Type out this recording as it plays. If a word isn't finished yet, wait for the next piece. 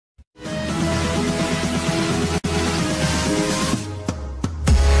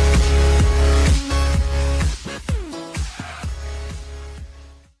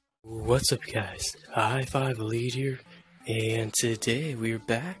What's up, guys? High Five Elite here, and today we're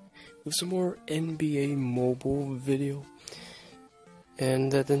back with some more NBA mobile video.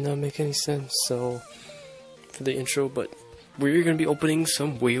 And that did not make any sense, so for the intro, but we're gonna be opening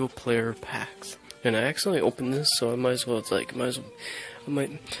some whale player packs. And I accidentally opened this, so I might as well.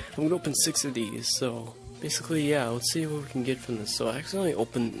 I'm gonna open 6 of these. So basically, yeah, let's see what we can get from this. So I accidentally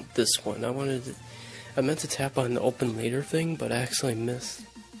opened this one. I meant to tap on the open later thing, but I accidentally missed.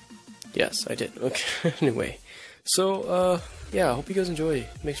 Yes, I did. Okay. Anyway, so yeah, I hope you guys enjoy.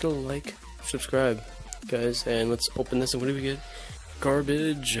 Make sure to like, subscribe, guys, and let's open this. And what do we get?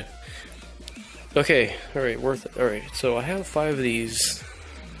 Garbage. Okay, all right, worth it. All right, so I have 5 of these.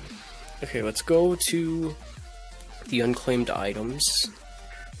 Okay, let's go to the unclaimed items.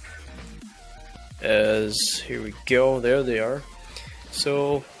 Here we go. There they are.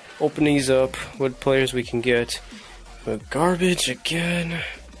 So open these up. What players we can get? Garbage again.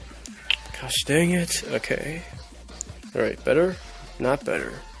 Gosh dang it. Okay. Alright, better? Not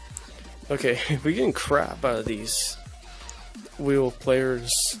better. Okay, we're getting crap out of these wheel players.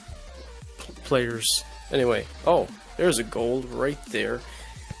 Anyway, oh, there's a gold right there.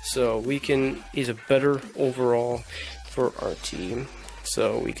 So he's a better overall for our team.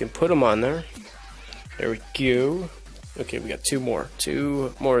 So we can put him on there. There we go. Okay, we got 2 more.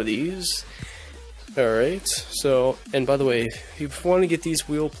 2 more of these. Alright, so, and by the way, if you want to get these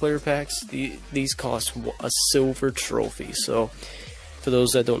wheel player packs, these cost a silver trophy, so, for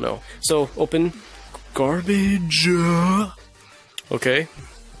those that don't know. So, open garbage. Okay.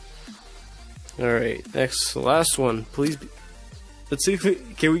 Alright, next, last one, please. Let's see if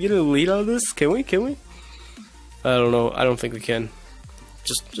can we get an elite out of this? Can we? I don't know, I don't think we can.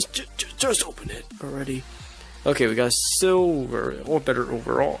 Just open it already. Okay, we got silver, or better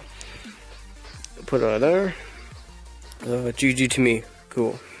overall. Put it on there. GG to me.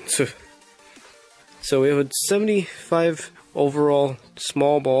 Cool. So we have a 75 overall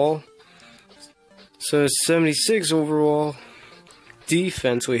small ball. So 76 overall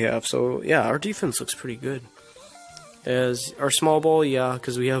defense we have. So yeah, our defense looks pretty good. As our small ball, yeah,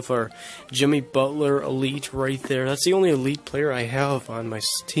 because we have our Jimmy Butler elite right there. That's the only elite player I have on my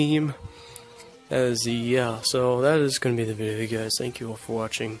team. Yeah, so that is going to be the video, guys. Thank you all for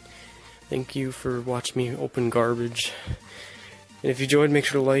watching. Thank you for watching me open garbage. And if you enjoyed, make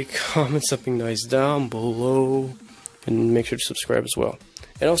sure to like, comment something nice down below, and make sure to subscribe as well.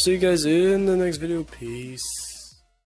 And I'll see you guys in the next video. Peace.